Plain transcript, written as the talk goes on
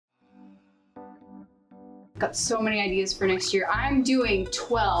Got so many ideas for next year. I'm doing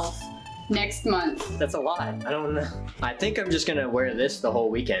 12 next month. That's a lot. I don't know. I think I'm just gonna wear this the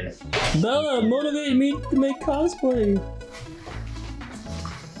whole weekend. Bella, motivate me to make cosplay.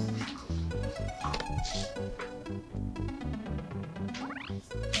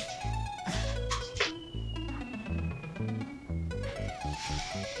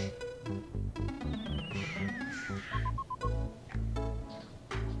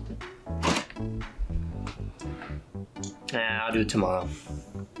 Nah, I'll do it tomorrow.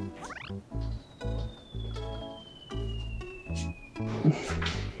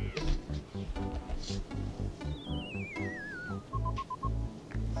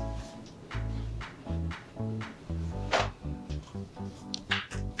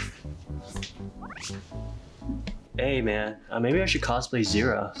 Hey man, maybe I should cosplay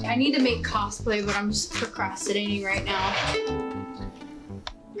Zero. I need to make cosplay, but I'm just procrastinating right now.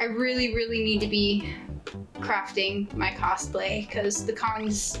 I really, really need to be crafting my cosplay because the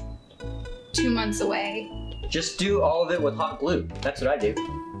con's 2 months away. Just do all of it with hot glue. That's what I do.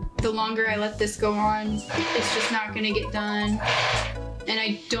 The longer I let this go on, it's just not gonna get done. And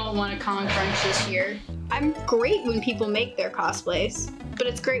I don't want to con crunch this year. I'm great when people make their cosplays, but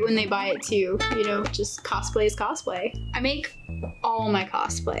it's great when they buy it too. You know, just cosplay is cosplay. I make all my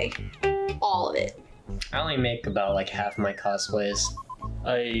cosplay, all of it. I only make about like half my cosplays.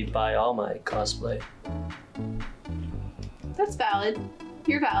 I buy all my cosplay. That's valid.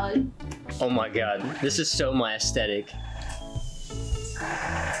 You're valid. Oh my god, this is so my aesthetic.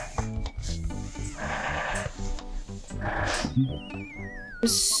 I'm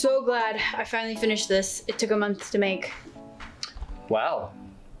so glad I finally finished this. It took a month to make. Wow.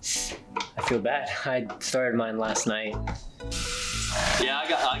 I feel bad. I started mine last night. Yeah,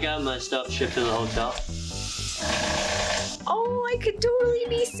 I got my stuff shipped to the hotel. Oh, I could totally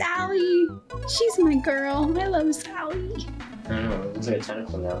be Sally. She's my girl. I love Sally. I don't know, it looks like a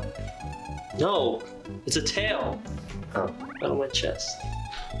tentacle now. No, it's a tail. Oh. On my chest.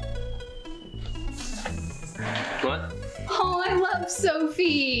 What? Oh, I love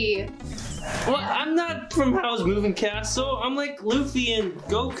Sophie. Well, I'm not from Howl's Moving Castle. I'm like Luffy and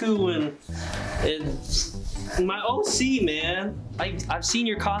Goku and my OC, man. I've seen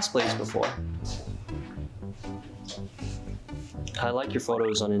your cosplays before. I like your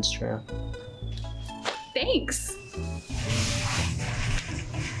photos on Instagram. Thanks.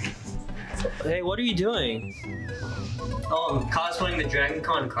 Hey, what are you doing? Oh, I'm cosplaying the Dragon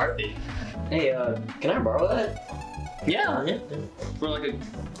Con carpet. Hey, can I borrow that? Yeah. For like a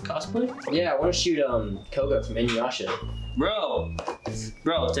cosplay? Yeah, I want to shoot Koga from Inuyasha. Bro,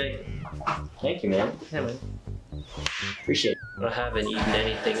 take it. Thank you, man. Yeah, man. Appreciate it. I haven't eaten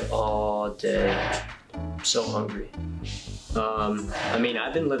anything all day. I'm so hungry. I mean,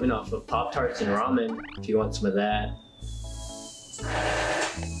 I've been living off of Pop-Tarts and ramen, if you want some of that.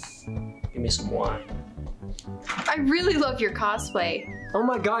 Give me some wine. I really love your cosplay. Oh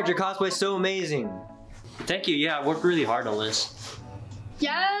my god, your cosplay is so amazing. Thank you, yeah, I worked really hard on this.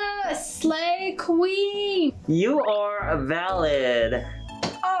 Yes, slay queen. You are valid.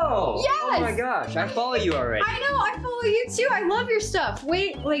 Oh! Yes! Oh my gosh, I follow you already. I know, I follow you too. I love your stuff.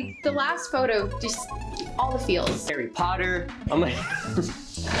 Wait, like the last photo, just all the feels. Harry Potter. Oh my.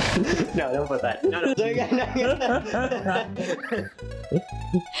 No, don't put that. No.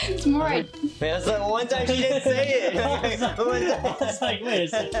 It's more. Man, that's like one time she didn't say it. I was like, wait a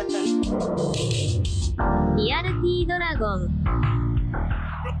second. RealTDragon.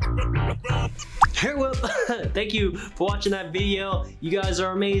 Hey, well, thank you for watching that video. You guys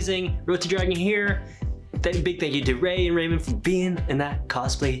are amazing. RealTDragon here. Big thank you to Ray and Raymond for being in that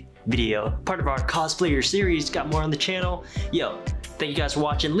cosplay video. Part of our cosplayer series. Got more on the channel. Yo, thank you guys for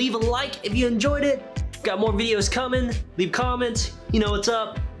watching. Leave a like if you enjoyed it. Got more videos coming. Leave comments. You know what's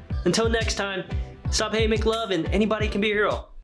up. Until next time, stop hating, make love, and anybody can be a hero.